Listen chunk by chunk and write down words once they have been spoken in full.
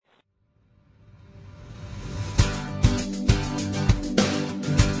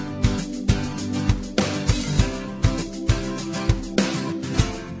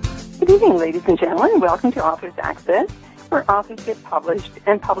evening, ladies and gentlemen. Welcome to Authors Access, where authors get published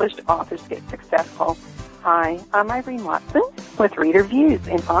and published authors get successful. Hi, I'm Irene Watson with Reader Views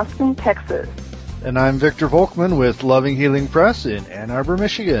in Austin, Texas. And I'm Victor Volkman with Loving Healing Press in Ann Arbor,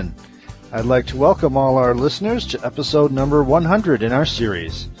 Michigan. I'd like to welcome all our listeners to episode number 100 in our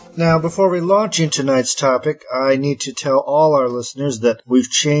series. Now, before we launch into tonight's topic, I need to tell all our listeners that we've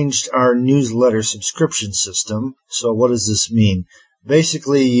changed our newsletter subscription system. So what does this mean?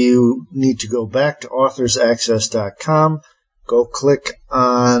 Basically, you need to go back to authorsaccess.com, go click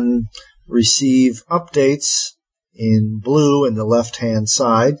on Receive Updates in blue in the left-hand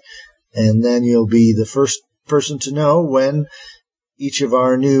side, and then you'll be the first person to know when each of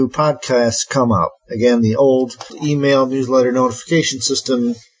our new podcasts come out. Again, the old email newsletter notification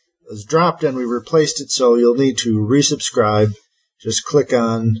system was dropped and we replaced it, so you'll need to resubscribe. Just click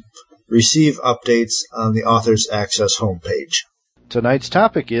on Receive Updates on the Authors Access homepage. Tonight's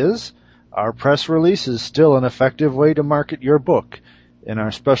topic is, are press releases still an effective way to market your book? And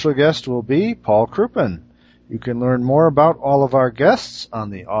our special guest will be Paul Cruppen. You can learn more about all of our guests on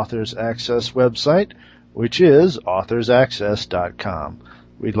the Authors Access website, which is authorsaccess.com.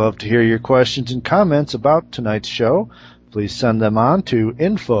 We'd love to hear your questions and comments about tonight's show. Please send them on to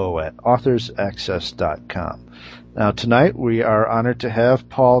info@authorsaccess.com. Now, tonight we are honored to have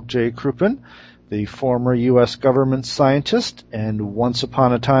Paul J. Cruppen, the former U.S. government scientist and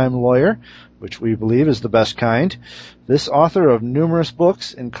once-upon-a-time lawyer, which we believe is the best kind. This author of numerous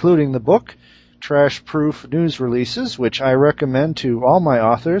books, including the book Trash Proof News Releases, which I recommend to all my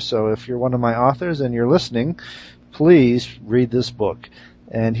authors. So if you're one of my authors and you're listening, please read this book.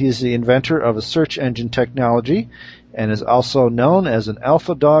 And he's the inventor of a search engine technology and is also known as an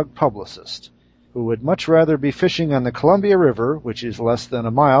alpha dog publicist who would much rather be fishing on the Columbia River, which is less than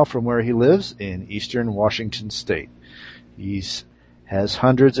a mile from where he lives in eastern Washington state. He has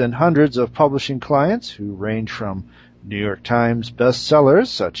hundreds and hundreds of publishing clients who range from New York Times bestsellers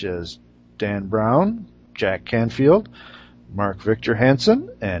such as Dan Brown, Jack Canfield, Mark Victor Hansen,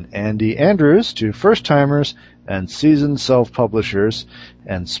 and Andy Andrews to first-timers and seasoned self-publishers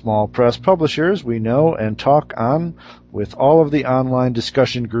and small press publishers we know and talk on with all of the online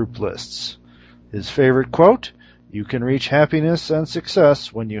discussion group lists. His favorite quote, "You can reach happiness and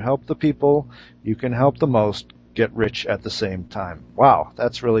success when you help the people you can help the most get rich at the same time." Wow,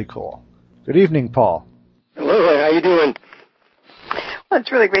 that's really cool. Good evening, Paul. Hello, how you doing? Well,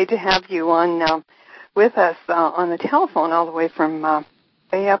 it's really great to have you on with us on the telephone all the way from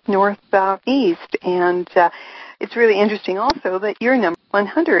way up northeast. And it's really interesting also that you're number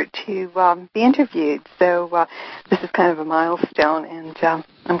 100 to be interviewed. So this is kind of a milestone, and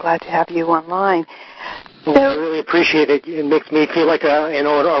I'm glad to have you online. Well, I really appreciate it. It makes me feel like a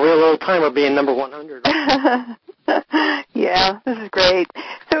real old-timer being number 100. Yeah, this is great.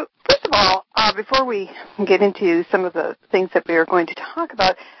 So first of all, before we get into some of the things that we are going to talk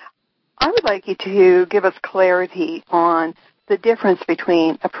about, I would like you to give us clarity on the difference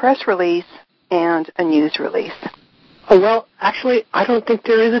between a press release and a news release. Oh, well, actually, I don't think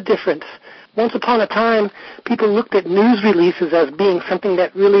there is a difference. Once upon a time, people looked at news releases as being something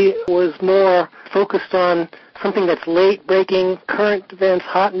that really was more focused on something that's late breaking, current events,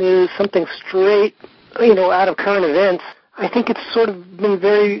 hot news, something straight, out of current events. I think it's sort of been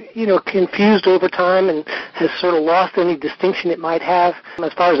very, confused over time and has sort of lost any distinction it might have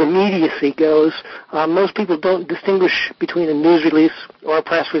as far as immediacy goes. Most people don't distinguish between a news release or a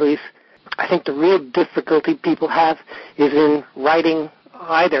press release. I think the real difficulty people have is in writing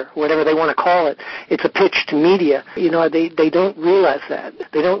either, whatever they want to call it. It's a pitch to media. They don't realize that.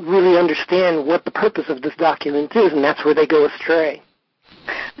 They don't really understand what the purpose of this document is, and that's where they go astray.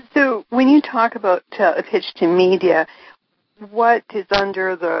 So when you talk about a pitch to media, what is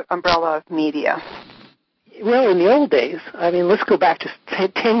under the umbrella of media? Well, in the old days, let's go back just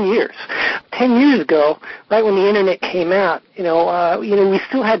 10 years. 10 years ago, right when the Internet came out, we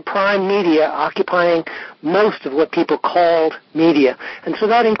still had prime media occupying most of what people called media. And so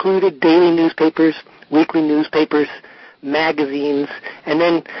that included daily newspapers, weekly newspapers, magazines, and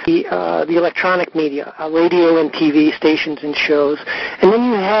then the electronic media, radio and TV stations and shows. And then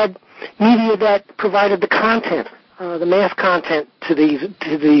you had media that provided the content. The mass content to these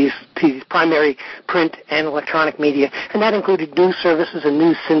primary print and electronic media, and that included news services and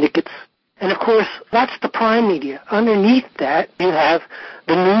news syndicates. And of course, that's the prime media. Underneath that, you have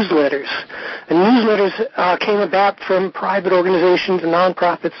the newsletters. And newsletters came about from private organizations,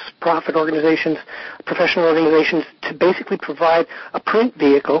 nonprofits, profit organizations, professional organizations to basically provide a print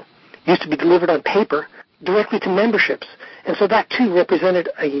vehicle, used to be delivered on paper, directly to memberships. And so that, too, represented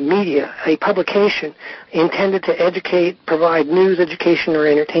a media, a publication intended to educate, provide news, education, or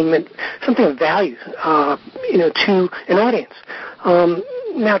entertainment, something of value, to an audience.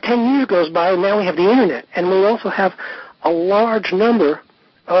 Now, 10 years goes by, and now we have the Internet, and we also have a large number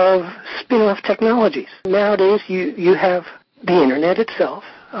of spin-off technologies. Nowadays, you have the Internet itself.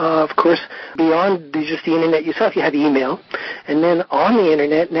 Of course, beyond just the Internet yourself, you have email. And then on the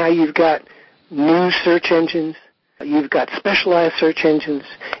Internet, now you've got news search engines, you've got specialized search engines,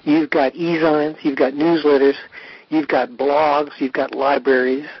 you've got e-zines, you've got newsletters, you've got blogs, you've got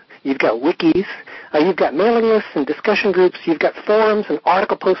libraries, you've got wikis, you've got mailing lists and discussion groups, you've got forums and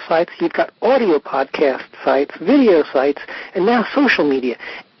article post sites, you've got audio podcast sites, video sites, and now social media.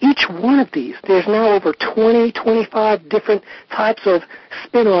 Each one of these, there's now over 20, 25 different types of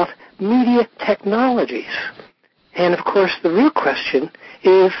spin-off media technologies. And, of course, the real question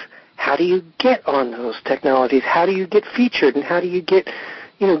is, how do you get on those technologies? How do you get featured? And how do you get,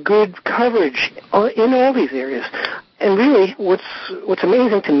 good coverage in all these areas? And really, what's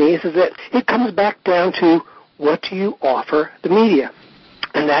amazing to me is that it comes back down to, what do you offer the media?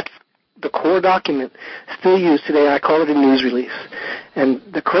 And that's the core document still used today. I call it a news release. And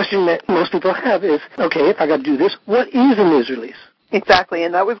the question that most people have is, okay, if I got to do this, what is a news release? Exactly,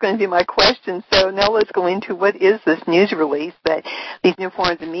 and that was going to be my question. So now let's go into what is this news release, that these new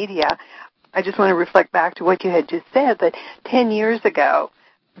forms of media. I just want to reflect back to what you had just said, that 10 years ago,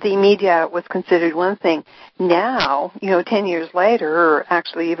 the media was considered one thing. Now, 10 years later, or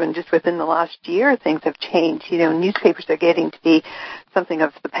actually even just within the last year, things have changed. Newspapers are getting to be something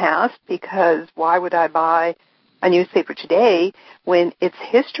of the past, because why would I buy a newspaper today when it's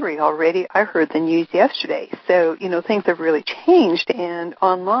history already? I heard the news yesterday. So, things have really changed, and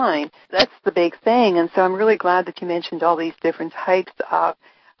online, that's the big thing. And so I'm really glad that you mentioned all these different types of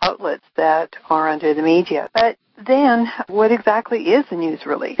outlets that are under the media. But then, what exactly is a news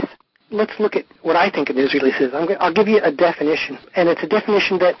release? Let's look at what I think a news release is. I'll give you a definition, and it's a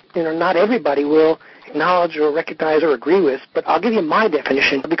definition that not everybody will acknowledge or recognize or agree with, but I'll give you my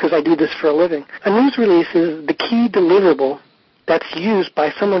definition because I do this for a living. A news release is the key deliverable that's used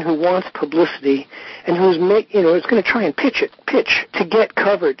by someone who wants publicity and who's is going to try and pitch to get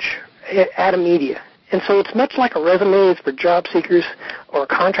coverage at a media. And so it's much like a resume for job seekers or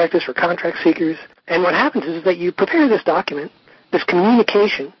contractors for contract seekers. And what happens is that you prepare this document, this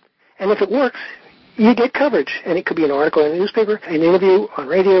communication, and if it works, you get coverage. And it could be an article in a newspaper, an interview on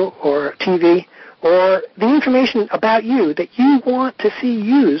radio or TV, or the information about you that you want to see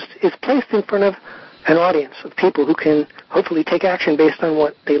used is placed in front of an audience of people who can hopefully take action based on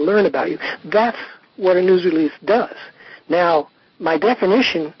what they learn about you. That's what a news release does. Now, my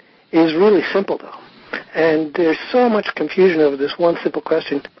definition is really simple, though. And there's so much confusion over this one simple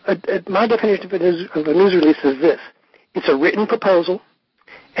question. My definition of a news release is this. It's a written proposal,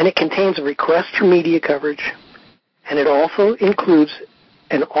 and it contains a request for media coverage, and it also includes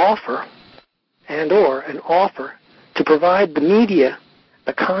an offer or an offer to provide the media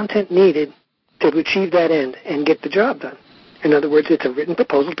the content needed to achieve that end and get the job done. In other words, it's a written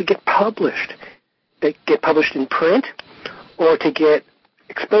proposal to get published. They get published in print or to get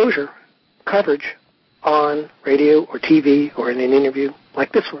exposure, coverage on radio or TV or in an interview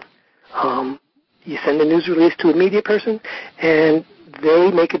like this one. You send a news release to a media person, and they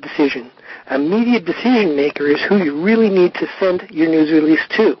make a decision. A media decision maker is who you really need to send your news release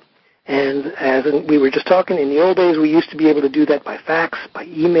to. And as we were just talking, in the old days, we used to be able to do that by fax, by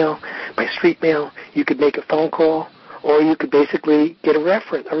email, by street mail. You could make a phone call, or you could basically get a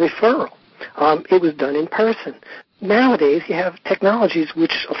referral. It was done in person. Nowadays, you have technologies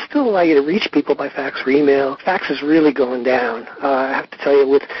which still allow you to reach people by fax or email. Fax is really going down. I have to tell you,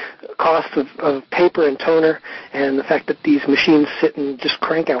 with cost of paper and toner and the fact that these machines sit and just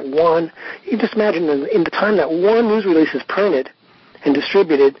crank out one, you can just imagine in the time that one news release is printed and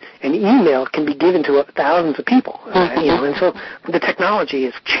distributed, an email can be given to thousands of people. And so the technology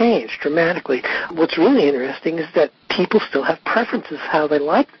has changed dramatically. What's really interesting is that people still have preferences how they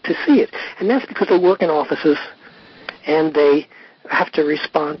like to see it, and that's because they work in offices and they have to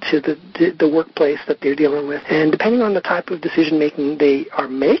respond to the workplace that they're dealing with. And depending on the type of decision-making they are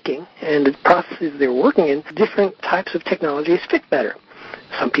making and the processes they're working in, different types of technologies fit better.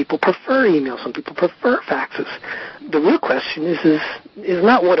 Some people prefer email. Some people prefer faxes. The real question is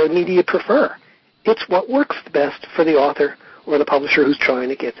not what a media prefer. It's what works the best for the author or the publisher who's trying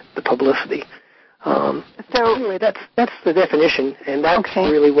to get the publicity. So anyway, that's the definition, and that's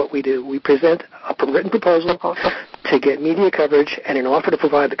really what we do. We present a written proposal to get media coverage and an offer to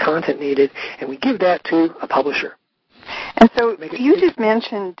provide the content needed, and we give that to a publisher. And so you just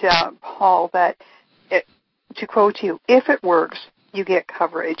mentioned, Paul, that to quote you, if it works, you get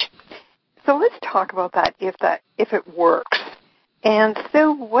coverage. So let's talk about that if it works. And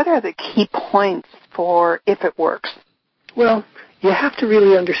so what are the key points for if it works? Well, you have to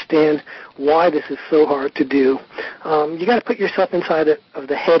really understand why this is so hard to do. You got to put yourself inside of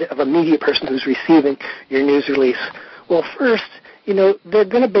the head of a media person who's receiving your news release. Well, first, they're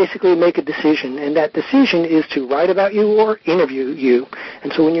going to basically make a decision, and that decision is to write about you or interview you.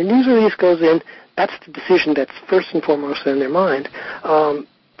 And so when your news release goes in, that's the decision that's first and foremost in their mind.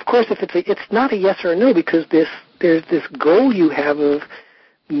 Of course, if it's not a yes or a no, because there's this goal you have of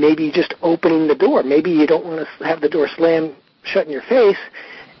maybe just opening the door. Maybe you don't want to have the door slam shut in your face.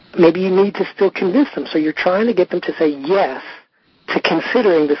 Maybe you need to still convince them. So you're trying to get them to say yes to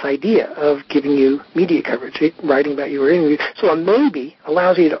considering this idea of giving you media coverage, writing about you or interview. So a maybe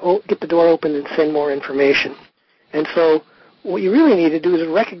allows you to get the door open and send more information. And so what you really need to do is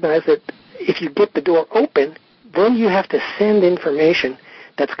recognize that if you get the door open, then you have to send information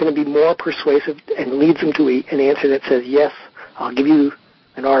that's going to be more persuasive and leads them to an answer that says, yes, I'll give you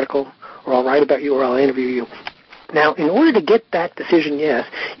an article, or I'll write about you, or I'll interview you. Now, in order to get that decision yes,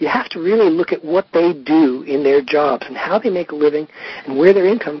 you have to really look at what they do in their jobs and how they make a living and where their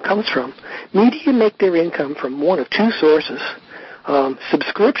income comes from. Media make their income from one of two sources.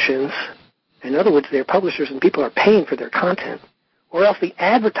 Subscriptions, in other words, their publishers and people are paying for their content, or else the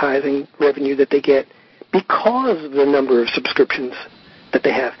advertising revenue that they get because of the number of subscriptions that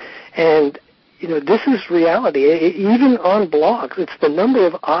they have. And this is reality. Even on blogs, it's the number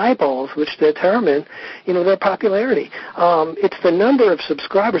of eyeballs which determine, their popularity. It's the number of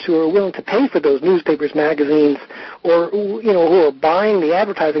subscribers who are willing to pay for those newspapers, magazines, or, who are buying the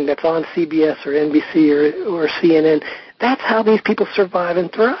advertising that's on CBS or NBC or CNN. That's how these people survive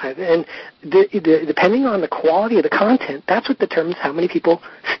and thrive. And depending on the quality of the content, that's what determines how many people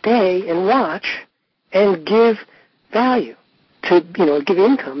stay and watch and give value to, give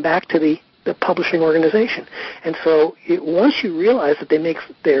income back to the publishing organization. And so once you realize that they make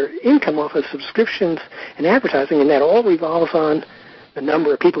their income off of subscriptions and advertising, and that all revolves on the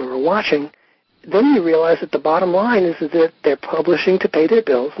number of people who are watching, then you realize that the bottom line is that they're publishing to pay their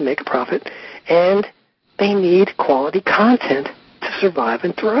bills and make a profit, and they need quality content to survive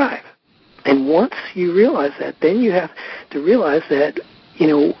and thrive. And once you realize that, then you have to realize that,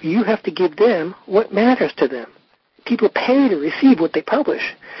 you have to give them what matters to them. People pay to receive what they publish,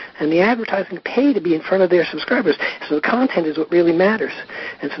 and the advertising pay to be in front of their subscribers. So the content is what really matters.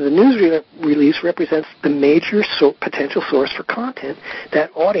 And so the news release represents the major potential source for content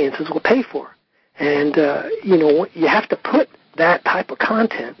that audiences will pay for. And, you have to put that type of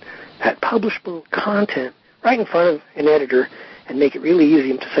content, that publishable content, right in front of an editor and make it really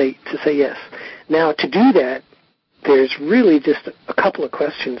easy to say yes. Now, to do that, there's really just a couple of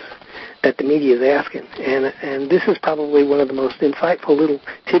questions that the media is asking. And this is probably one of the most insightful little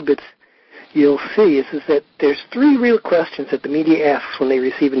tidbits you'll see is that there's three real questions that the media asks when they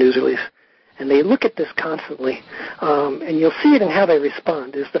receive a news release. And they look at this constantly. And you'll see it in how they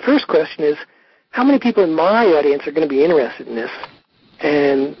respond. The first question is, how many people in my audience are going to be interested in this?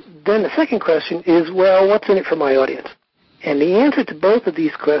 And then the second question is, well, what's in it for my audience? And the answer to both of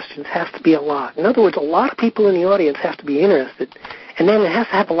these questions has to be a lot. In other words, a lot of people in the audience have to be interested. And then it has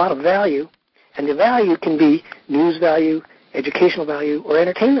to have a lot of value. And the value can be news value, educational value, or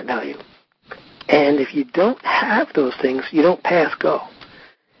entertainment value. And if you don't have those things, you don't pass go.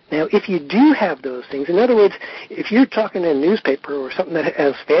 Now, if you do have those things, in other words, if you're talking in a newspaper or something that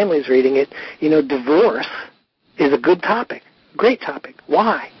has families reading it, divorce is a good topic, great topic.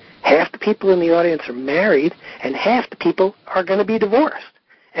 Why? Half the people in the audience are married, and half the people are going to be divorced.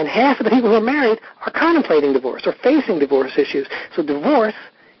 And half of the people who are married are contemplating divorce or facing divorce issues. So divorce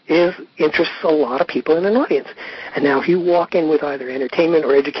interests a lot of people in an audience. And now if you walk in with either entertainment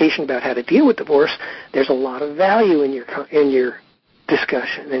or education about how to deal with divorce, there's a lot of value in your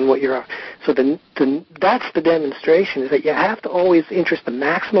discussion and what you're. So that's the demonstration, is that you have to always interest the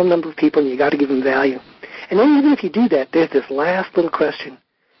maximum number of people, and you got to give them value. And then even if you do that, there's this last little question: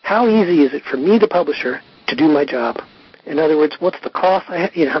 how easy is it for me, the publisher, to do my job? In other words, what's the cost?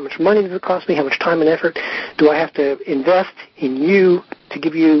 How much money does it cost me? How much time and effort do I have to invest in you to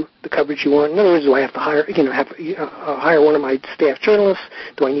give you the coverage you want? In other words, do I have to hire one of my staff journalists?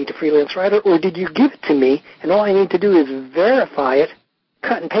 Do I need a freelance writer? Or did you give it to me, and all I need to do is verify it,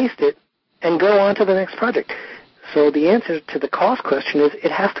 cut and paste it, and go on to the next project? So the answer to the cost question is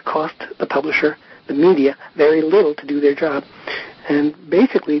it has to cost the publisher, the media, very little to do their job. And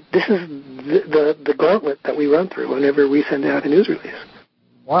basically, this is the gauntlet that we run through whenever we send out a news release.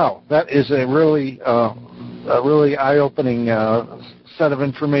 Wow, that is a really eye-opening set of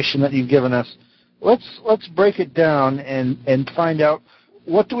information that you've given us. let's break it down and find out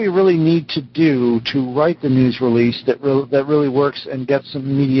what do we really need to do to write the news release that really works and gets some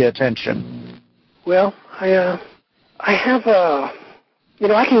media attention. Well, I have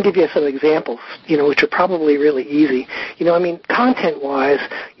I can give you some examples, which are probably really easy. Content-wise,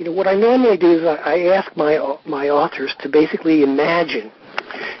 what I normally do is I ask my authors to basically imagine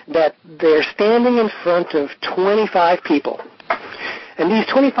that they're standing in front of 25 people. And these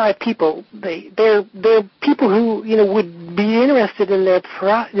 25 people, they're people who, would be interested in their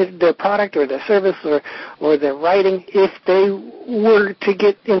product or their service or their writing if they were to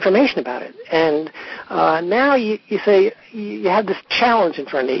get information about it. And now you say you have this challenge in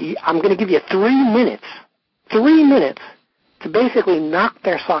front of you. I'm going to give you 3 minutes to basically knock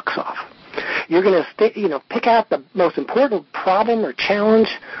their socks off. You're going to pick out the most important problem or challenge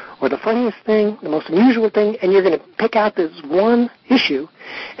or the funniest thing, the most unusual thing, and you're going to pick out this one issue,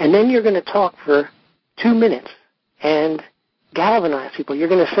 and then you're going to talk for 2 minutes and galvanize people. You're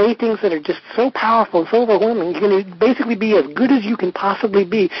going to say things that are just so powerful and so overwhelming. You're going to basically be as good as you can possibly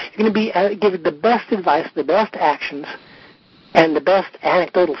be. You're going to give the best advice, the best actions, and the best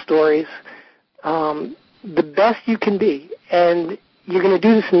anecdotal stories, the best you can be. And you're going to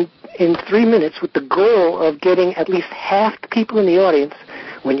do this in 3 minutes with the goal of getting at least half the people in the audience,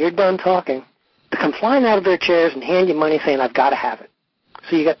 when you're done talking, to come flying out of their chairs and hand you money saying, I've got to have it.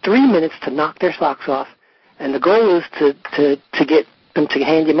 So you got 3 minutes to knock their socks off, and the goal is to get them to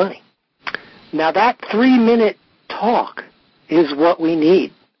hand you money. Now that 3-minute talk is what we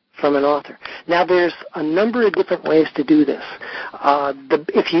need from an author. Now there's a number of different ways to do this. A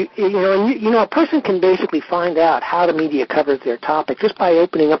person can basically find out how the media covers their topic just by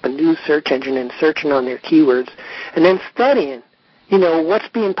opening up a news search engine and searching on their keywords, and then studying what's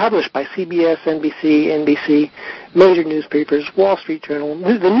being published by CBS, NBC, NBC, major newspapers, Wall Street Journal.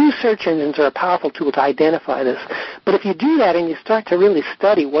 The news search engines are a powerful tool to identify this. But if you do that and you start to really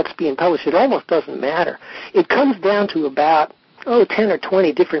study what's being published, it almost doesn't matter. It comes down to about 10 or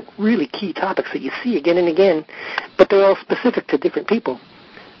 20 different really key topics that you see again and again, but they're all specific to different people.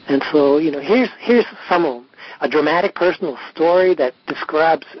 And so, here's some of them. A dramatic personal story that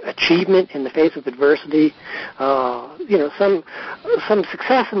describes achievement in the face of adversity, some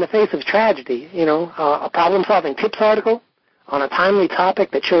success in the face of tragedy, a problem-solving tips article on a timely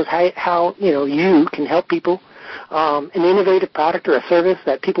topic that shows how you can help people, an innovative product or a service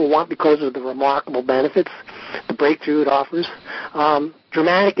that people want because of the remarkable benefits, the breakthrough it offers,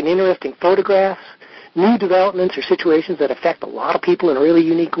 dramatic and interesting photographs, new developments or situations that affect a lot of people in a really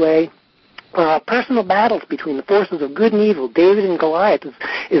unique way. Personal battles between the forces of good and evil, David and Goliath,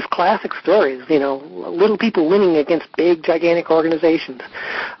 is classic stories, little people winning against big, gigantic organizations.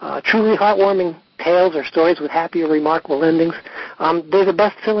 Truly heartwarming tales or stories with happy or remarkable endings. There's a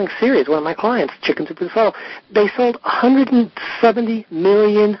best-selling series, one of my clients, Chicken Soup for the Soul. They sold 170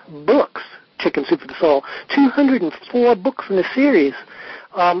 million books, Chicken Soup for the Soul, 204 books in the series,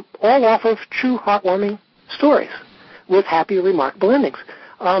 all off of true heartwarming stories with happy or remarkable endings.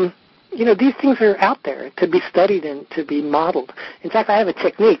 These things are out there to be studied and to be modeled. In fact, I have a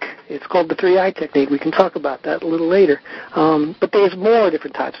technique. It's called the 3I technique. We can talk about that a little later. But there's more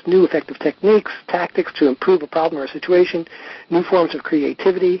different types, new effective techniques, tactics to improve a problem or a situation, new forms of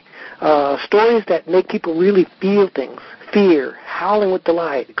creativity, stories that make people really feel things, fear, howling with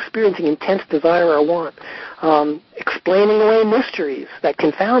delight, experiencing intense desire or want, explaining away mysteries that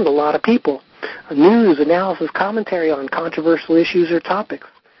confound a lot of people, news, analysis, commentary on controversial issues or topics.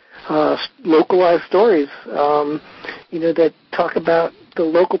 Localized stories, that talk about the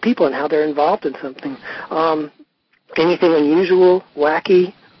local people and how they're involved in something. Anything unusual,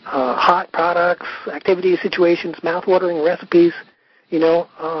 wacky, hot products, activities, situations, mouth-watering recipes,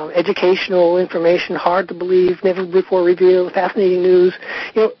 educational information, hard to believe, never before revealed, fascinating news.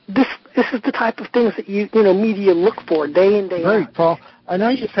 This is the type of things that media look for day in, day out. Right, Paul. I know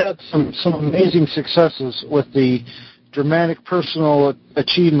you've had some amazing successes with the dramatic personal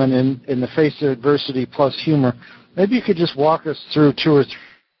achievement in the face of adversity plus humor. Maybe you could just walk us through 2 or 3.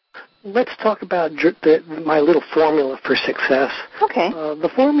 Let's talk about my little formula for success. Okay. The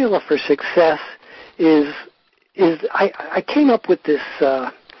formula for success is I came up with this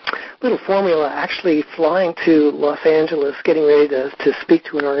little formula actually flying to Los Angeles, getting ready to speak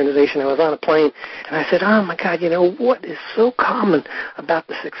to an organization. I was on a plane, and I said, oh, my God, what is so common about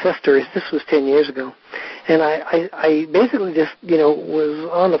the success stories? This was 10 years ago. And I basically just, was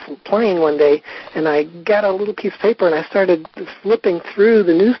on the plane one day, and I got a little piece of paper, and I started flipping through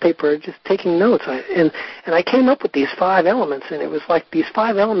the newspaper, just taking notes. And I came up with these 5 elements, and it was like these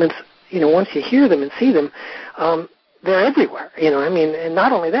 5 elements, once you hear them and see them, they're everywhere. I mean, and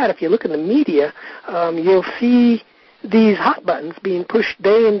not only that, if you look in the media, you'll see these hot buttons being pushed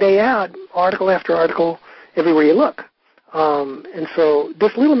day in, day out, article after article, everywhere you look. And so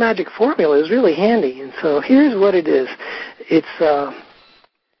this little magic formula is really handy. And so here's what it is. It's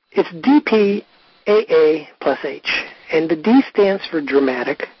DPAA plus H. And the D stands for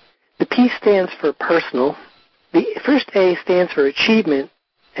dramatic. The P stands for personal. The first A stands for achievement.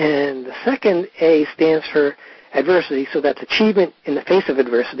 And the second A stands for adversity. So that's achievement in the face of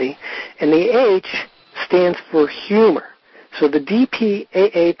adversity. And the H stands for humor. So the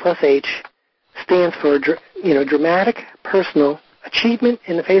DPAA plus H stands for, dramatic, personal, achievement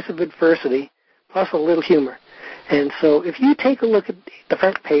in the face of adversity, plus a little humor. And so if you take a look at the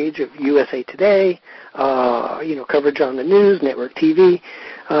front page of USA Today, coverage on the news, network TV,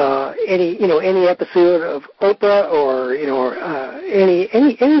 any episode of Oprah or, any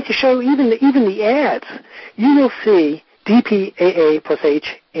show, even the ads, you will see DPAA plus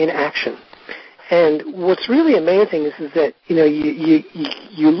H in action. And what's really amazing is that,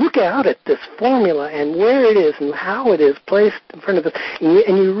 you look out at this formula and where it is and how it is placed in front of us,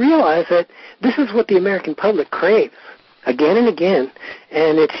 and you realize that this is what the American public craves again and again,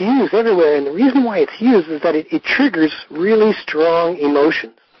 and it's used everywhere. And the reason why it's used is that it triggers really strong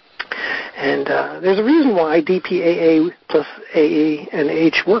emotions. And there's a reason why DPAA plus AE and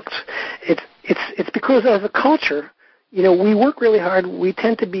H works. It's because as a culture, we work really hard. We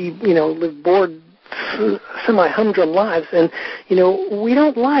tend to be, live bored, semi-humdrum lives, and, we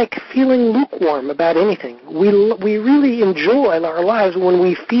don't like feeling lukewarm about anything. We really enjoy our lives when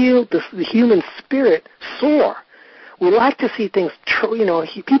we feel the human spirit soar. We like to see things,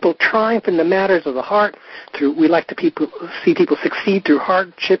 people triumph in the matters of the heart. We like to see people succeed through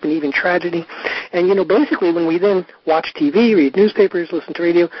hardship and even tragedy. And, basically when we then watch TV, read newspapers, listen to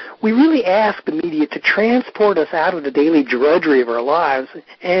radio, we really ask the media to transport us out of the daily drudgery of our lives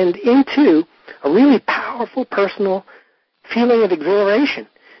and into a really powerful personal feeling of exhilaration.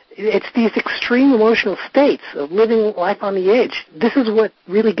 It's these extreme emotional states of living life on the edge. This is what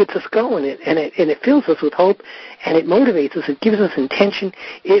really gets us going, and it fills us with hope, and it motivates us. It gives us intention.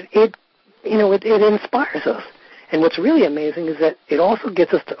 It inspires us. And what's really amazing is that it also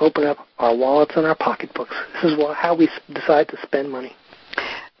gets us to open up our wallets and our pocketbooks. This is how we decide to spend money.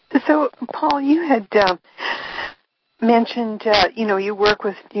 So, Paul, you had mentioned, you work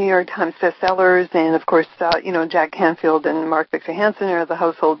with New York Times bestsellers, and of course, Jack Canfield and Mark Victor Hansen are the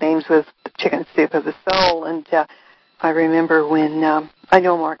household names with Chicken Soup of the Soul. And I remember when I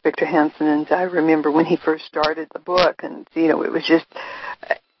know Mark Victor Hansen, and I remember when he first started the book, and it was just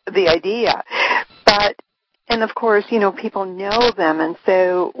the idea. And of course, people know them, and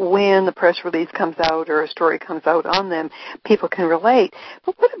so when the press release comes out or a story comes out on them, people can relate.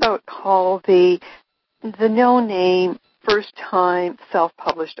 But what about, Paul, the no-name, first-time,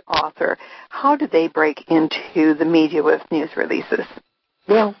 self-published author? How do they break into the media with news releases?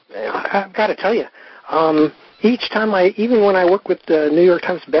 Well, I've got to tell you, each time even when I work with the New York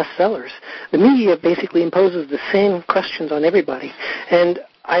Times bestsellers, the media basically imposes the same questions on everybody. And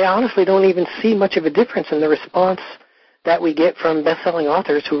I honestly don't even see much of a difference in the response that we get from best-selling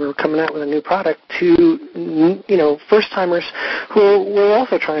authors who are coming out with a new product to, first-timers who we're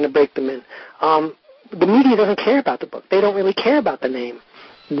also trying to break them in. The media doesn't care about the book. They don't really care about the name.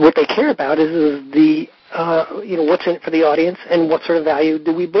 What they care about is the, what's in it for the audience and what sort of value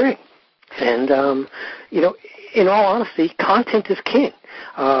do we bring. And, in all honesty, content is king.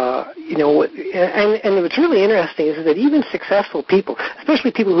 And what's really interesting is that even successful people,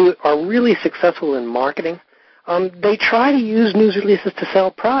 especially people who are really successful in marketing, they try to use news releases to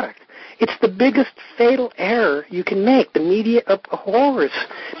sell product. It's the biggest fatal error you can make. The media abhors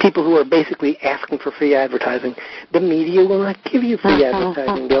people who are basically asking for free advertising. The media will not give you free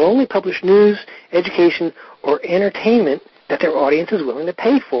advertising. They'll only publish news, education, or entertainment that their audience is willing to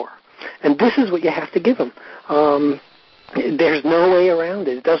pay for. And this is what you have to give them. There's no way around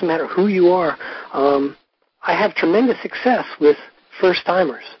it. It doesn't matter who you are. I have tremendous success with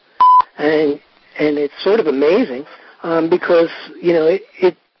first-timers. And it's sort of amazing because,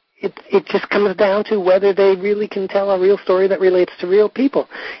 it just comes down to whether they really can tell a real story that relates to real people.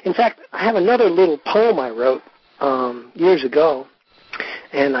 In fact, I have another little poem I wrote years ago,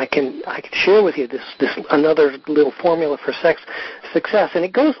 and I can share with you this another little formula for success, and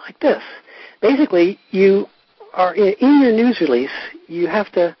it goes like this. Basically, you are in your news release, you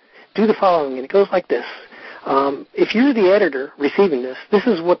have to do the following, and it goes like this. If you're the editor receiving this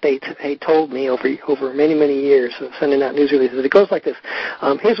is what they told me over many, many years of sending out news releases. It goes like this.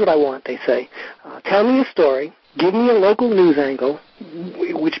 Here's what I want, they say. Tell me a story. Give me a local news angle,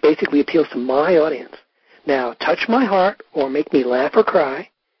 which basically appeals to my audience. Now, touch my heart or make me laugh or cry,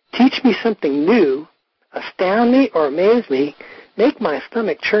 teach me something new, astound me or amaze me, make my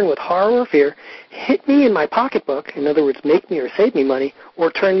stomach churn with horror or fear, hit me in my pocketbook, in other words, make me or save me money,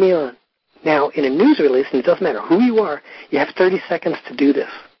 or turn me on. Now, in a news release, and it doesn't matter who you are, you have 30 seconds to do this.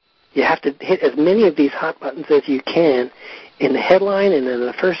 You have to hit as many of these hot buttons as you can in the headline and in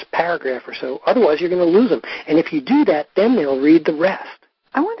the first paragraph or so. Otherwise, you're going to lose them. And if you do that, then they'll read the rest.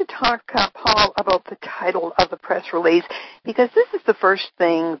 I want to talk, Paul, about the title of the press release, because this is the first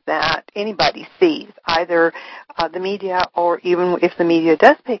thing that anybody sees, either the media or even if the media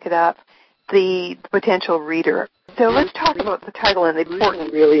does pick it up, the potential reader. So let's talk about the title and the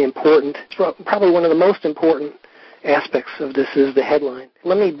importance. Really important. Probably one of the most important aspects of this is the headline.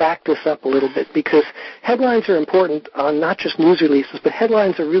 Let me back this up a little bit, because headlines are important on not just news releases, but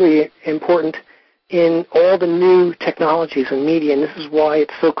headlines are really important in all the new technologies and media, and this is why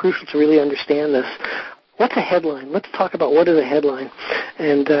it's so crucial to really understand this. What's a headline? Let's talk about what is a headline,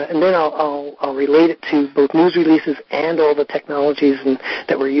 and then I'll relate it to both news releases and all the technologies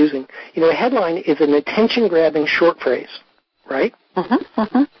that we're using. You know, a headline is an attention-grabbing short phrase, right?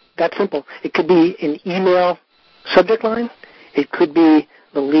 That's simple. It could be an email subject line. It could be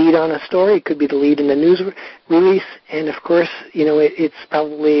the lead on a story. It could be the lead in the news release. And, of course, you know, it's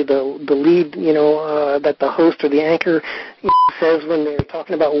probably the lead, you know, that the host or the anchor says when they're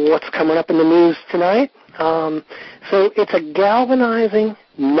talking about what's coming up in the news tonight. So it's a galvanizing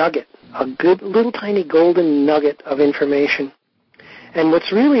nugget, a good little tiny golden nugget of information. And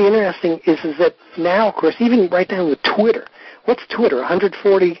what's really interesting is that now, of course, even right down with Twitter. What's Twitter?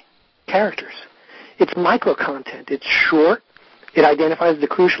 140 characters. It's micro-content. It's short. It identifies the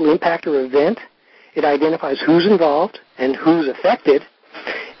crucial impact or event. It identifies who's involved and who's affected.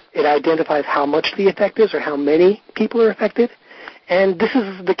 It identifies how much the effect is or how many people are affected. And this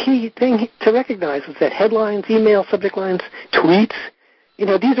is the key thing to recognize, is that headlines, email, subject lines, tweets, you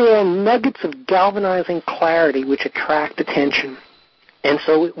know, these are all nuggets of galvanizing clarity which attract attention. And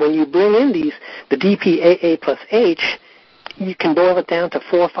so when you bring in the DPAA plus H, you can boil it down to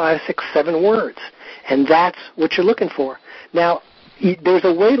 4, 5, 6, 7 words. And that's what you're looking for. Now, there's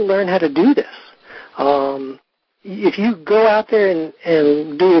a way to learn how to do this. If you go out there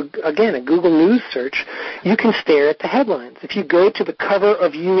and do, again, a Google News search, you can stare at the headlines. If you go to the cover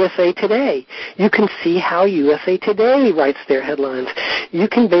of USA Today, you can see how USA Today writes their headlines. You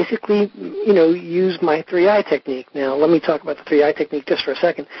can basically, you know, use my 3I technique. Now, let me talk about the 3I technique just for a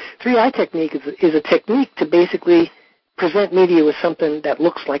second. 3I technique is a technique to basically present media with something that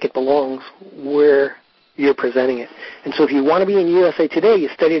looks like it belongs where you're presenting it. And so if you want to be in USA Today, you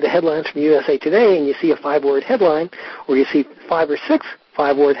study the headlines from USA Today and you see a 5-word headline, or you see 5 or 6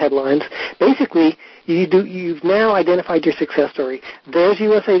 5-word headlines. Basically, you've now identified your success story. There's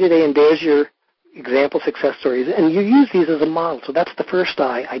USA Today and there's your example success stories. And you use these as a model. So that's the first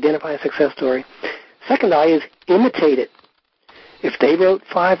I, identify a success story. Second I is imitate it. If they wrote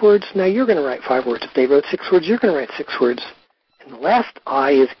 5 words, now you're going to write 5 words. If they wrote 6 words, you're going to write 6 words. And the last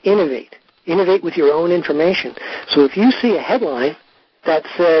I is innovate. Innovate with your own information. So if you see a headline that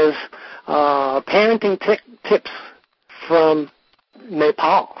says parenting tips from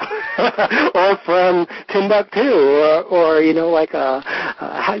Nepal or from Timbuktu or you know, like 10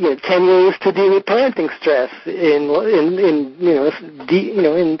 ways to deal with parenting stress in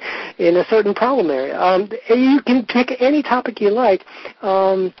a certain problem area. You can pick any topic you like.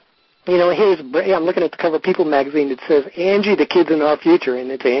 You know, I'm looking at the cover of People magazine. It says, Angie, the kids in our future,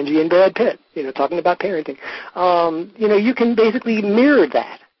 and it's Angie and Brad Pitt, you know, talking about parenting. You know, you can basically mirror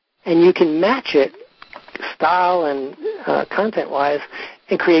that, and you can match it style and content-wise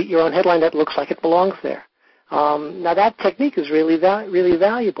and create your own headline that looks like it belongs there. Now, that technique is really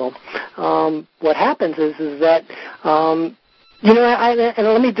valuable. What happens is that, you know, and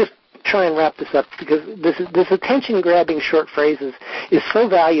let me just try and wrap this up, because this attention-grabbing short phrases is so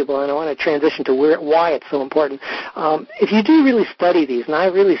valuable, and I want to transition to why it's so important. If you do really study these, and I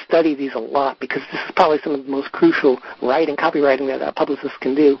really study these a lot, because this is probably some of the most crucial copywriting that publicists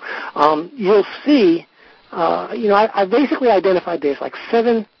can do, you'll see, you know, I basically identified there's like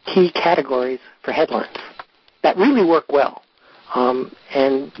 7 key categories for headlines that really work well.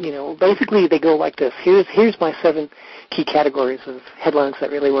 And, you know, basically they go like this. Here's my 7 key categories of headlines that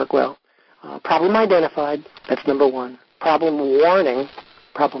really work well. Problem identified, that's number 1. Problem warning,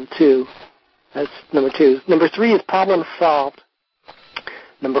 problem 2, that's number 2. Number 3 is problem solved.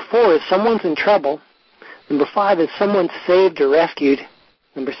 Number 4 is someone's in trouble. Number 5 is someone saved or rescued.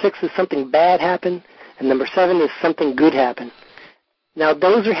 Number 6 is something bad happened. And number 7 is something good happened. Now,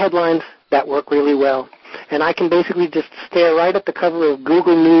 those are headlines that work really well. and I can basically just stare right at the cover of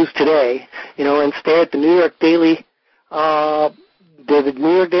Google News today, and stare at the New York Daily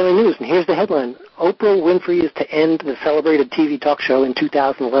News, and here's the headline: Oprah Winfrey is to end the celebrated TV talk show in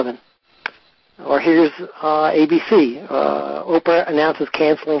 2011. Or here's ABC: Oprah announces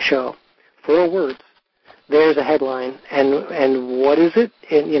canceling show. 4 words. There's a headline, and what is it?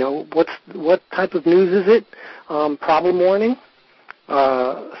 And what type of news is it? Problem warning.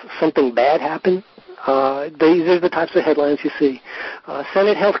 Something bad happened. These are the types of headlines you see.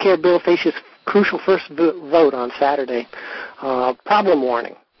 Senate healthcare bill faces crucial first vote on Saturday. Problem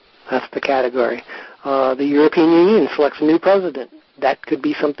warning. That's the category. The European Union selects a new president. That could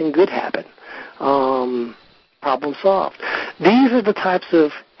be something good happen. Problem solved. These are the types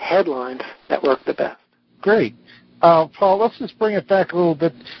of headlines that work the best. Great. Paul, let's just bring it back a little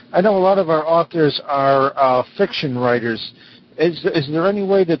bit. I know a lot of our authors are fiction writers. Is there any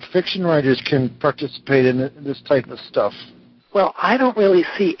way that fiction writers can participate in this type of stuff? Well, I don't really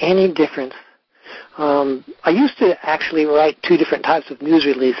see any difference. I used to actually write 2 different types of news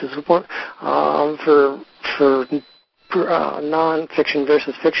releases, one for non-fiction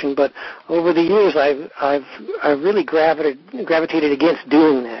versus fiction, but over the years I've really gravitated against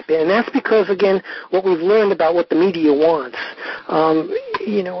doing that, and that's because, again, what we've learned about what the media wants, and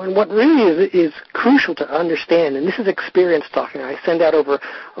what really is crucial to understand, and this is experience talking. I send out over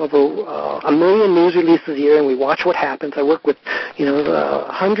 1 million news releases a year, and we watch what happens. I work with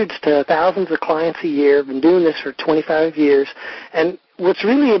hundreds to thousands of clients a year. I've been doing this for 25 years, and what's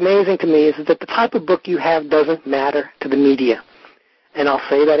really amazing to me is that the type of book you have doesn't matter to the media. And I'll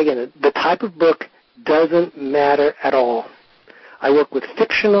say that again. The type of book doesn't matter at all. I work with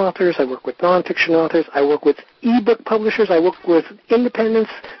fiction authors. I work with nonfiction authors. I work with ebook publishers. I work with independents,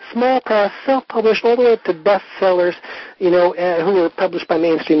 small press, self-published, all the way up to bestsellers, who are published by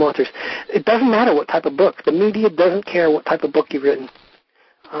mainstream authors. It doesn't matter what type of book. The media doesn't care what type of book you've written.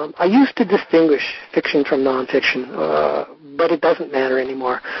 I used to distinguish fiction from nonfiction, but it doesn't matter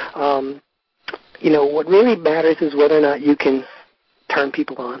anymore. What really matters is whether or not you can turn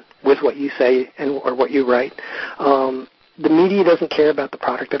people on with what you say or what you write. The media doesn't care about the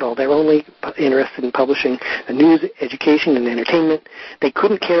product at all. They're only interested in publishing the news, education, and entertainment. They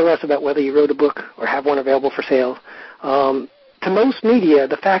couldn't care less about whether you wrote a book or have one available for sale. To most media,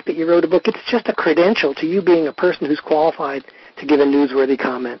 the fact that you wrote a book, it's just a credential to you being a person who's qualified to give a newsworthy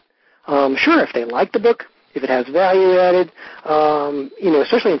comment. Sure, if they like the book, if it has value added,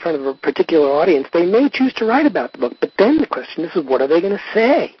 especially in front of a particular audience, they may choose to write about the book. But then the question is, what are they going to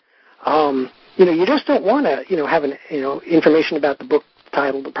say? You just don't want to, have information about the book,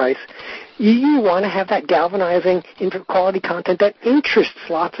 title, the price. You want to have that galvanizing quality content that interests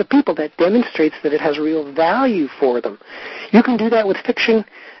lots of people, that demonstrates that it has real value for them. You can do that with fiction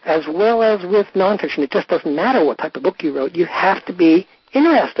as well as with nonfiction. It just doesn't matter what type of book you wrote. You have to be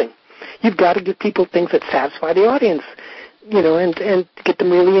interesting. You've got to give people things that satisfy the audience, and get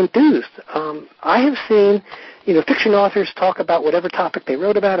them really enthused. I have seen, fiction authors talk about whatever topic they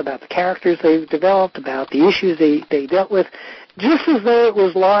wrote about the characters they've developed, about the issues they dealt with, just as though it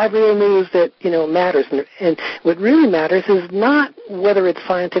was live real news that, matters. And what really matters is not whether it's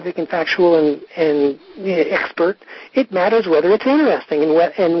scientific and factual and expert. It matters whether it's interesting.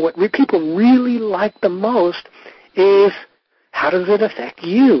 And what people really like the most is, how does it affect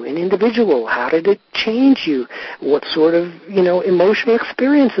you, an individual? How did it change you? What sort of, emotional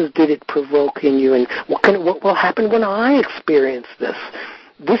experiences did it provoke in you? And what will happen when I experience this?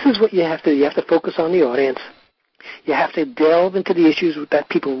 This is what you have to do. You have to focus on the audience. You have to delve into the issues that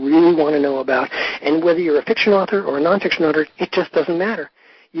people really want to know about. And whether you're a fiction author or a nonfiction author, it just doesn't matter.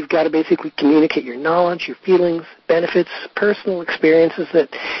 You've got to basically communicate your knowledge, your feelings, benefits, personal experiences that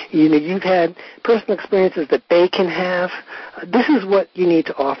you've had, personal experiences that they can have. This is what you need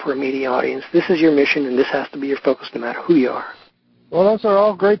to offer a media audience. This is your mission, and this has to be your focus no matter who you are. Well, those are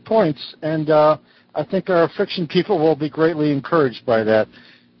all great points, and I think our fiction people will be greatly encouraged by that.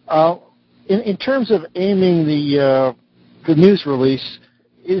 In terms of aiming the news release,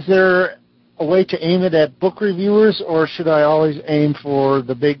 is there a way to aim it at book reviewers, or should I always aim for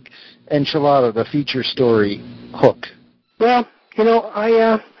the big enchilada, the feature story hook? Well,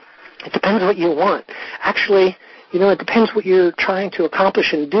 it depends what you want. Actually, it depends what you're trying to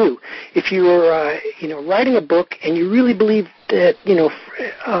accomplish and do. If you're, writing a book and you really believe that,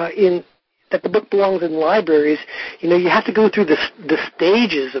 that the book belongs in libraries, you have to go through the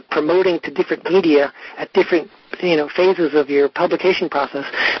stages of promoting to different media at different, phases of your publication process.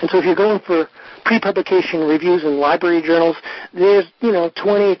 And so if you're going for pre-publication reviews in library journals, there's,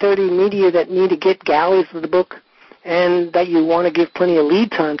 20, 30 media that need to get galleys of the book. and that you want to give plenty of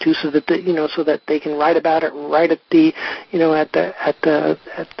lead time to, so that so that they can write about it right at the at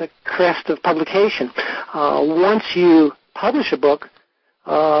the crest of publication. Once you publish a book,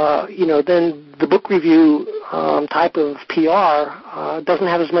 then the book review type of PR doesn't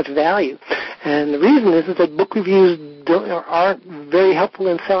have as much value. And the reason is that book reviews aren't very helpful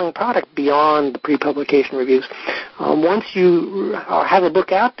in selling product beyond the pre-publication reviews. Once you have a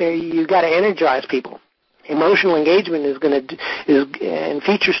book out there, you got to energize people. Emotional engagement is and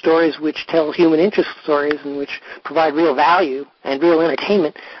feature stories which tell human interest stories and which provide real value and real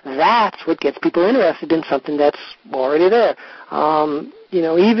entertainment. That's what gets people interested in something that's already there.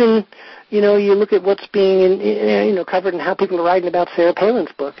 You look at what's being covered and how people are writing about Sarah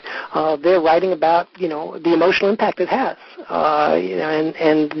Palin's book. They're writing about the emotional impact it has,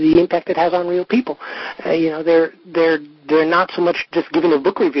 and the impact it has on real people. They're not so much just giving a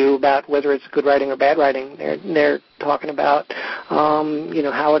book review about whether it's good writing or bad writing. They're talking about how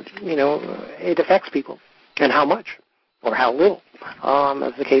it affects people and how much or how little,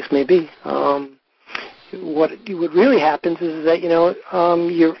 as the case may be. What really happens is that you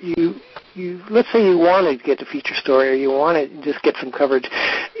let's say you want to get the feature story or you want to just get some coverage.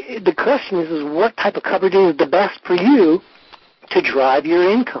 The question is what type of coverage is the best for you to drive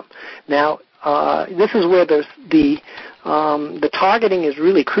your income. Now, this is where there's the targeting is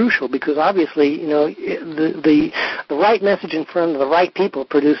really crucial, because obviously, the right message in front of the right people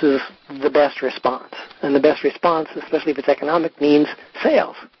produces the best response. And the best response, especially if it's economic, means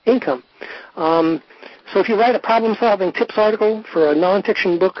sales, income. So if you write a problem-solving tips article for a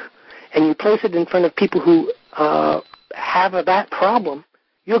nonfiction book and you place it in front of people who have that problem,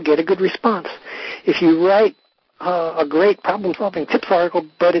 you'll get a good response. If you write a great problem-solving tips article,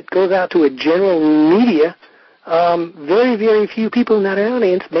 but it goes out to a general media, very, very few people in that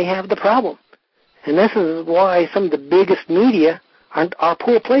audience may have the problem. And this is why some of the biggest media are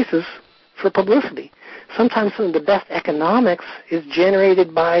poor places for publicity. Sometimes some of the best economics is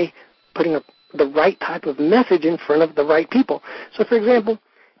generated by putting the right type of message in front of the right people. So, for example,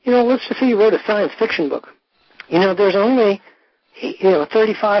 let's just say you wrote a science fiction book. There's only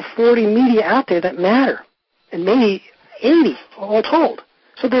 35, 40 media out there that matter, and maybe 80 all told.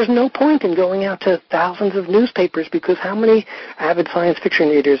 So there's no point in going out to thousands of newspapers, because how many avid science fiction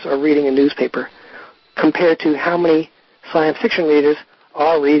readers are reading a newspaper compared to how many science fiction readers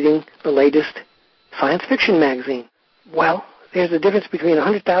are reading the latest science fiction magazine? Well, there's a difference between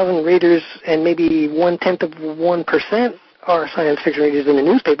 100,000 readers and maybe 0.1% are science fiction readers in the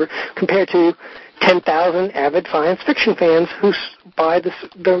newspaper, compared to 10,000 avid science fiction fans who buy the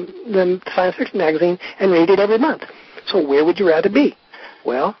science fiction magazine and read it every month. So where would you rather be?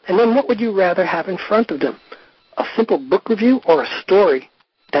 Well, and then what would you rather have in front of them? A simple book review or a story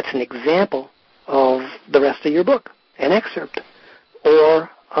that's an example of the rest of your book, an excerpt, or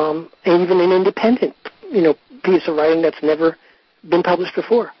even an independent, piece of writing that's never been published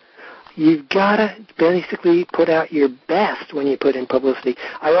before? You've got to basically put out your best when you put in publicity.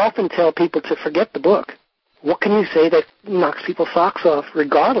 I often tell people to forget the book. What can you say that knocks people's socks off,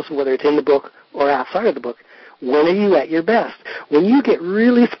 regardless of whether it's in the book or outside of the book? When are you at your best? When you get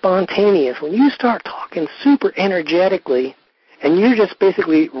really spontaneous, when you start talking super energetically, and you're just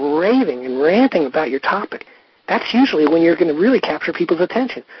basically raving and ranting about your topic, that's usually when you're going to really capture people's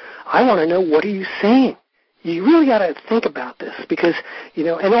attention. I want to know, what are you saying? You really got to think about this, because,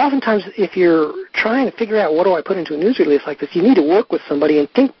 and oftentimes if you're trying to figure out what do I put into a news release like this, you need to work with somebody and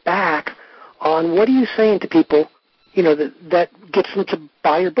think back on what are you saying to people, that gets them to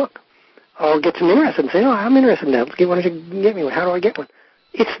buy your book or gets them interested and say, oh, I'm interested in that. Why don't you get me one? How do I get one?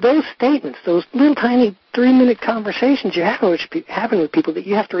 It's those statements, those little tiny 3-minute conversations you're having with people that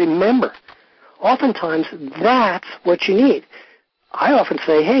you have to remember. Oftentimes, that's what you need. I often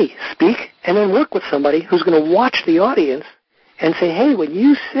say, hey, speak, and then work with somebody who's going to watch the audience and say, hey, when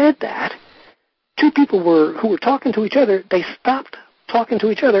you said that, two people who were talking to each other, they stopped talking to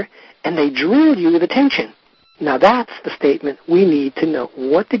each other, and they drilled you with attention. Now, that's the statement we need to know.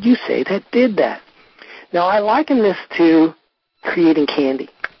 What did you say that did that? Now, I liken this to creating candy.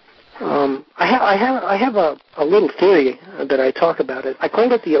 I have a little theory that I talk about. I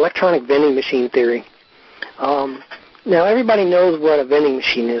call it the electronic vending machine theory. Now, everybody knows what a vending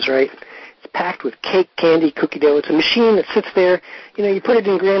machine is, right? It's packed with cake, candy, cookie dough. It's a machine that sits there. You put it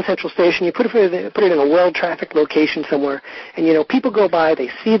in Grand Central Station. You put it in a well-trafficked location somewhere. And, people go by. They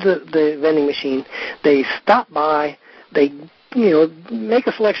see the vending machine. They stop by. They, make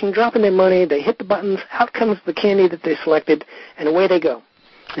a selection, drop in their money. They hit the buttons. Out comes the candy that they selected, and away they go.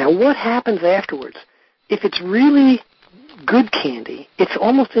 Now, what happens afterwards? If it's really good candy, it's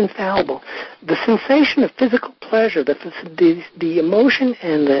almost infallible. The sensation of physical pleasure, the emotion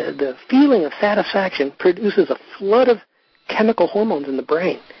and the feeling of satisfaction produces a flood of chemical hormones in the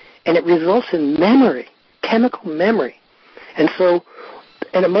brain, and it results in memory, chemical memory. And so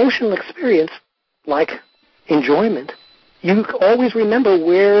an emotional experience like enjoyment, you always remember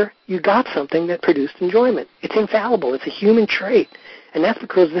where you got something that produced enjoyment. It's infallible. It's a human trait. And that's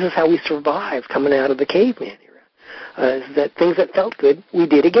because this is how we survived coming out of the caveman era, is that things that felt good, we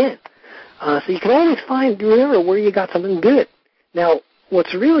did again. So you can always remember where you got something good. Now,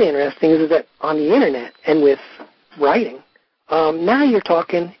 what's really interesting is that on the Internet and with writing, now you're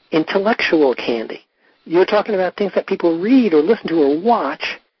talking intellectual candy. You're talking about things that people read or listen to or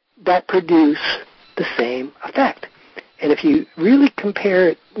watch that produce the same effect. And if you really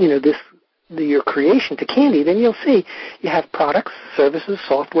compare, your creation to candy, then you'll see you have products, services,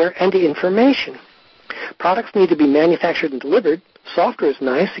 software, and information. Products need to be manufactured and delivered. Software is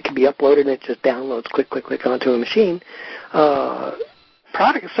nice. It can be uploaded and it just downloads click onto a machine.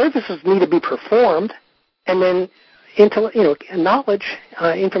 Services need to be performed, and then knowledge,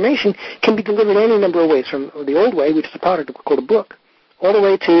 information can be delivered any number of ways, from the old way, which is a product called a book, all the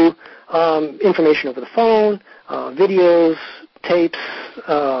way to information over the phone, videos, tapes,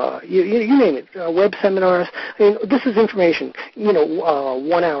 you name it, web seminars. I mean, this is information,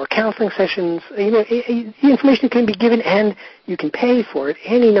 1-hour counseling sessions. Information can be given and you can pay for it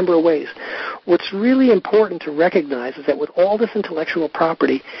any number of ways. What's really important to recognize is that with all this intellectual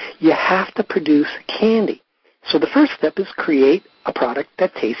property, you have to produce candy. So the first step is create a product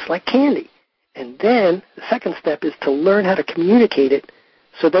that tastes like candy. And then the second step is to learn how to communicate it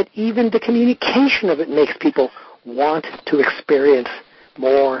so that even the communication of it makes people want to experience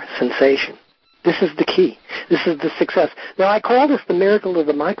more sensation. This is the key. This is the success. Now, I call this the miracle of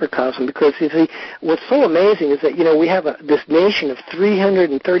the microcosm because, you see, what's so amazing is that, we have this nation of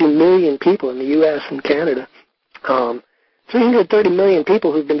 330 million people in the U.S. and Canada, 330 million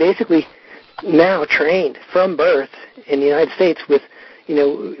people who've been basically now trained from birth in the United States with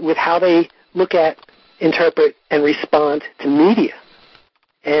how they look at, interpret, and respond to media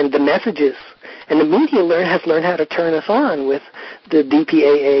and the messages. And the media has learned how to turn us on with the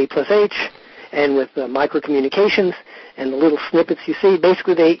DPAA plus H and with the microcommunications and the little snippets you see.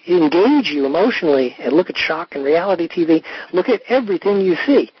 Basically, they engage you emotionally and look at shock and reality TV, look at everything you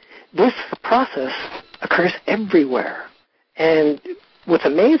see. This process occurs everywhere. And what's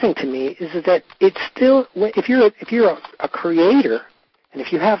amazing to me is that it's still, if you're a creator, and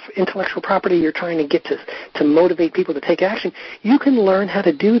if you have intellectual property you're trying to get to motivate people to take action, you can learn how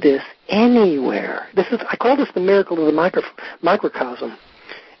to do this anywhere. I call this the miracle of the microcosm.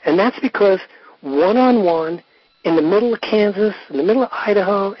 And that's because one-on-one, in the middle of Kansas, in the middle of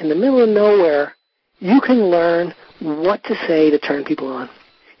Idaho, in the middle of nowhere, you can learn what to say to turn people on.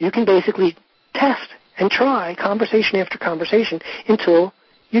 You can basically test and try conversation after conversation until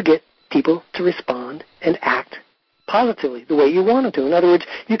you get people to respond and act positively, the way you want them to. In other words,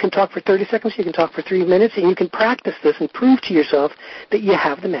 you can talk for 30 seconds, you can talk for 3 minutes, and you can practice this and prove to yourself that you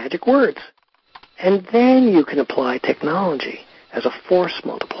have the magic words. And then you can apply technology as a force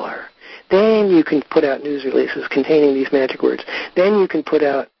multiplier. Then you can put out news releases containing these magic words. Then you can put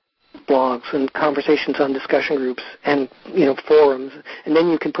out blogs and conversations on discussion groups and forums. And then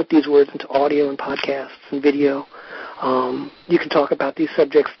you can put these words into audio and podcasts and video. You can talk about these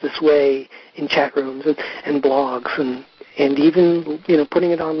subjects this way in chat rooms and blogs and even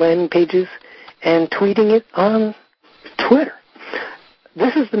putting it on landing pages and tweeting it on Twitter.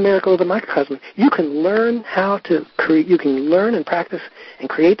 This is the miracle of the microcosm. You can learn how to create. You can learn and practice and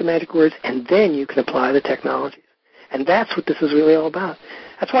create the magic words, and then you can apply the technologies. And that's what this is really all about.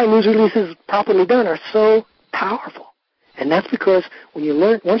 That's why news releases properly done are so powerful. And that's because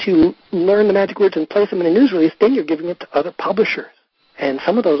once you learn the magic words and place them in a news release, then you're giving it to other publishers. And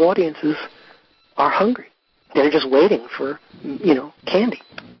some of those audiences are hungry. They're just waiting for, candy.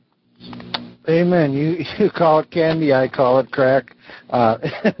 Amen. You call it candy, I call it crack.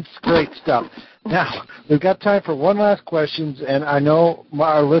 It's great stuff. Now, we've got time for one last question, and I know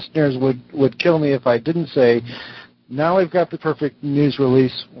our listeners would kill me if I didn't say, now we've got the perfect news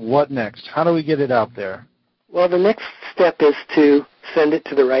release. What next? How do we get it out there? Well, the next step is to send it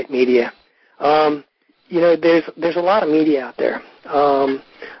to the right media. There's a lot of media out there.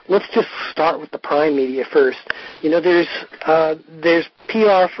 Let's just start with the prime media first. There's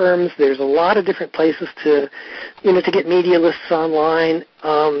PR firms. There's a lot of different places to get media lists online.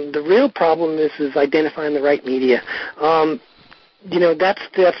 The real problem is identifying the right media.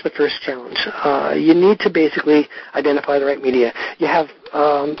 that's the first challenge. You need to basically identify the right media. You have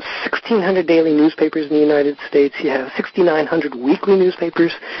 1,600 daily newspapers in the United States. You have 6,900 weekly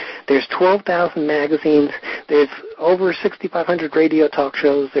newspapers. There's 12,000 magazines. There's over 6,500 radio talk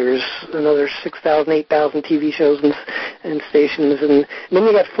shows. There's another 6,000, 8,000 TV shows and stations. And then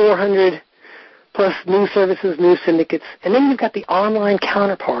you got 400 plus news services, news syndicates. And then you've got the online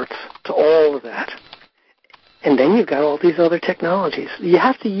counterparts to all of that. And then you've got all these other technologies. You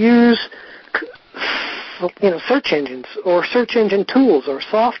have to use, search engines or search engine tools or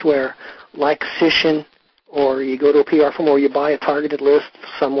software like Cision, or you go to a PR firm or you buy a targeted list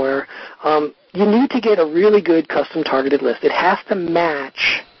somewhere. You need to get a really good custom targeted list. It has to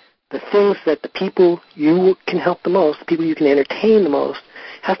match the things that the people you can help the most, the people you can entertain the most,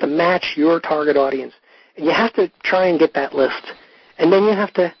 has to match your target audience. And you have to try and get that list. And then you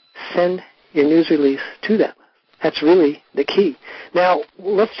have to send your news release to that list. That's really the key. Now,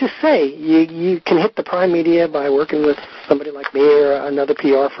 let's just say you can hit the prime media by working with somebody like me or another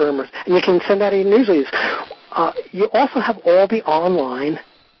PR firm, and you can send out a news release. You also have all the online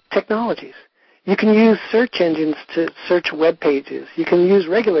technologies. You can use search engines to search web pages. You can use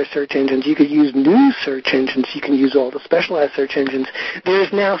regular search engines. You could use news search engines. You can use all the specialized search engines.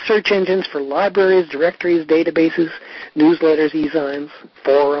 There's now search engines for libraries, directories, databases, newsletters, e-zines,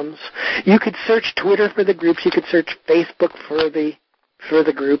 forums. You could search Twitter for the groups. You could search Facebook for the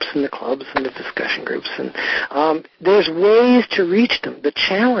groups and the clubs and the discussion groups. And there's ways to reach them. The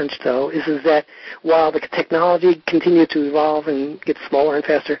challenge, though, is that while the technology continues to evolve and get smaller and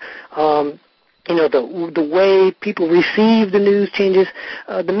faster, the way people receive the news changes.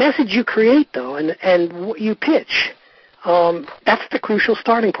 The message you create, though, and what you pitch, that's the crucial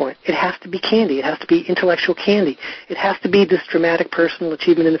starting point. It has to be candy. It has to be intellectual candy. It has to be this dramatic personal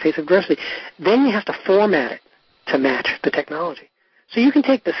achievement in the face of adversity. Then you have to format it to match the technology. So you can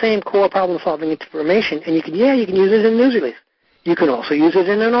take the same core problem-solving information, and you can use it in a news release. You can also use it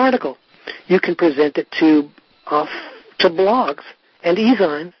in an article. You can present it to blogs and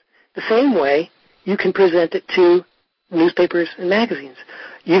e-zines the same way you can present it to newspapers and magazines.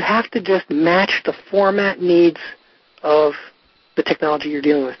 You have to just match the format needs of the technology you're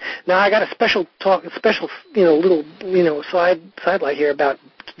dealing with. Now, I got a special sidelight here about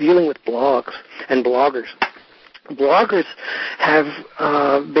dealing with blogs and bloggers. Bloggers have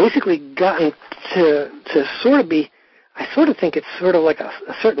basically gotten to sort of be, I sort of think it's sort of like a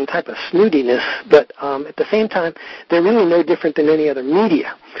certain type of snootiness, but at the same time, they're really no different than any other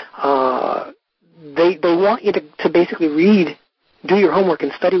media. They want you to basically do your homework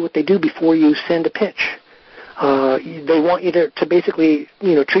and study what they do before you send a pitch. They want you to basically,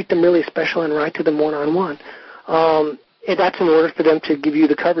 treat them really special and write to them one-on-one. And that's in order for them to give you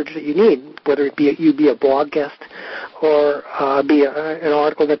the coverage that you need, whether it be you be a blog guest or be an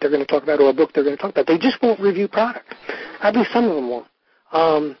article that they're going to talk about or a book they're going to talk about. They just won't review product. At least some of them won't.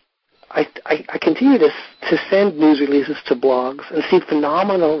 I continue to send news releases to blogs and see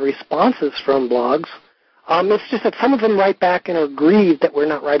phenomenal responses from blogs. It's just that some of them write back and are grieved that we're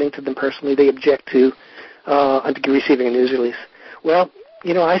not writing to them personally. They object to receiving a news release. Well,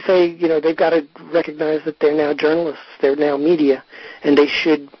 I say, they've got to recognize that they're now journalists, they're now media, and they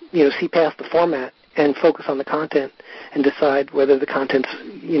should, see past the format and focus on the content and decide whether the content's,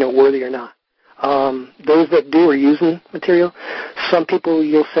 worthy or not. Those that do are using material. Some people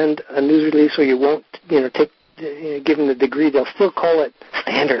you'll send a news release or you won't, give them the degree. They'll still call it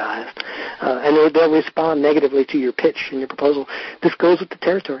standardized, and they'll respond negatively to your pitch and your proposal. This goes with the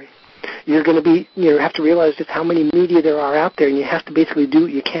territory. You're going to have to realize just how many media there are out there, and you have to basically do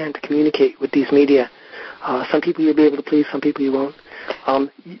what you can to communicate with these media. Some people you'll be able to please, some people you won't.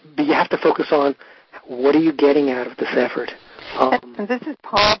 But you have to focus on what are you getting out of this effort. And this is,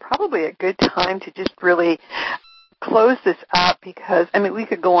 Paul, probably a good time to just really close this up because, we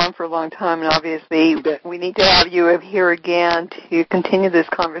could go on for a long time, and obviously we need to have you here again to continue this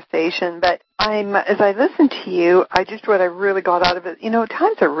conversation. But as I listen to you, what I really got out of it,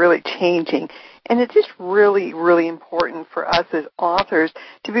 times are really changing, and it's just really, really important for us as authors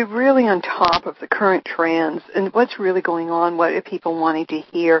to be really on top of the current trends and what's really going on, what are people wanting to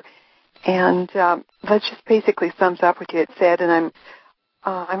hear. And that just basically sums up what you had said, and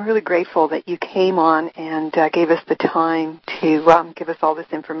I'm really grateful that you came on and gave us the time to give us all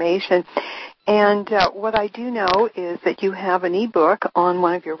this information. And what I do know is that you have an ebook on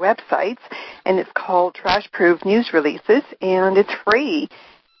one of your websites, and it's called Trash Proof News Releases, and it's free,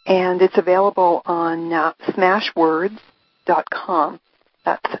 and it's available on smashwords.com.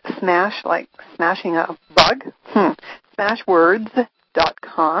 That's smash, like smashing a bug, smashwords.com.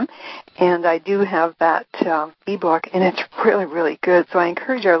 AuthorSAcces.com, and I do have that ebook, and it's really, really good. So I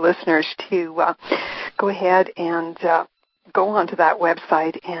encourage our listeners to go ahead and go onto that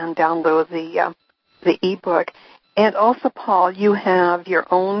website and download the ebook. And also, Paul, you have your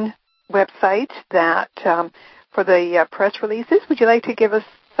own website that for the press releases. Would you like to give us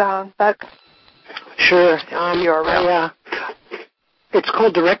that? Sure. URL. It's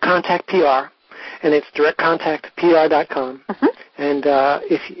called Direct Contact PR, and it's directcontactpr.com. Mm-hmm. And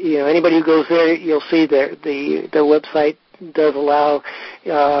if anybody who goes there, you'll see the website does allow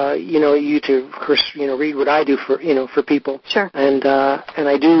you to, of course, read what I do for people. Sure. And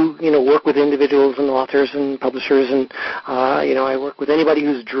I do work with individuals and authors and publishers, and I work with anybody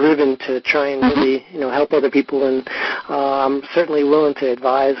who's driven to try and really help other people, and I'm certainly willing to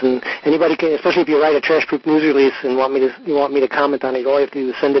advise. And anybody can, especially if you write a trash-proof news release and want me to comment on it, all you have to do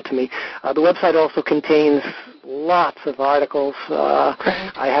is send it to me. The website also contains lots of articles.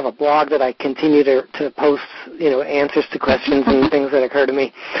 I have a blog that I continue to post, answers to questions and things that occur to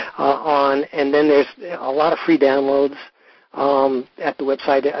me on. And then there's a lot of free downloads at the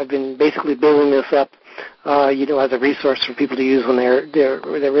website. I've been basically building this up, as a resource for people to use when they're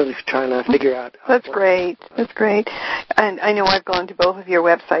really trying to figure out. That's great. That's great. And I know I've gone to both of your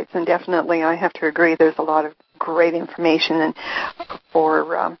websites, and definitely I have to agree there's a lot of great information and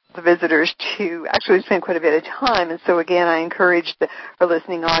for the visitors to actually spend quite a bit of time. And so, again, I encourage our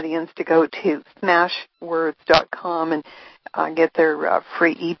listening audience to go to smashwords.com and get their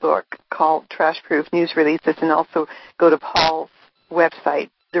free ebook called Trash-Proof News Releases, and also go to Paul's website,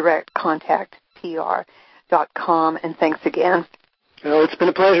 directcontactpr.com. And thanks again. Oh, it's been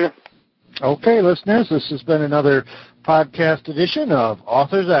a pleasure. Okay, listeners, this has been another podcast edition of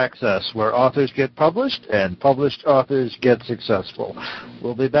Authors Access, where authors get published and published authors get successful.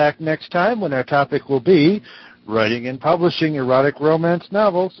 We'll be back next time when our topic will be writing and publishing erotic romance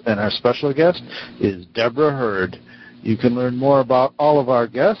novels, and our special guest is Deborah Hurd. You can learn more about all of our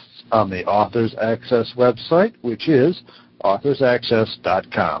guests on the Authors Access website, which is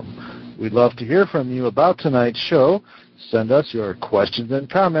authorsaccess.com. We'd love to hear from you about tonight's show. Send us your questions and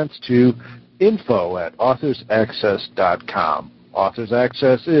comments to info@authorsaccess.com. Authors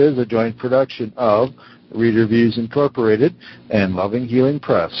Access is a joint production of Reader Views Incorporated and Loving Healing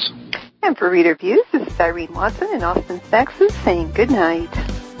Press. And for Reader Views, this is Irene Watson in Austin, Texas, saying good night.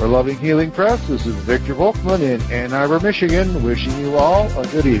 For Loving Healing Press, this is Victor Volkman in Ann Arbor, Michigan, wishing you all a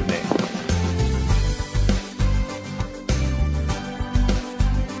good evening.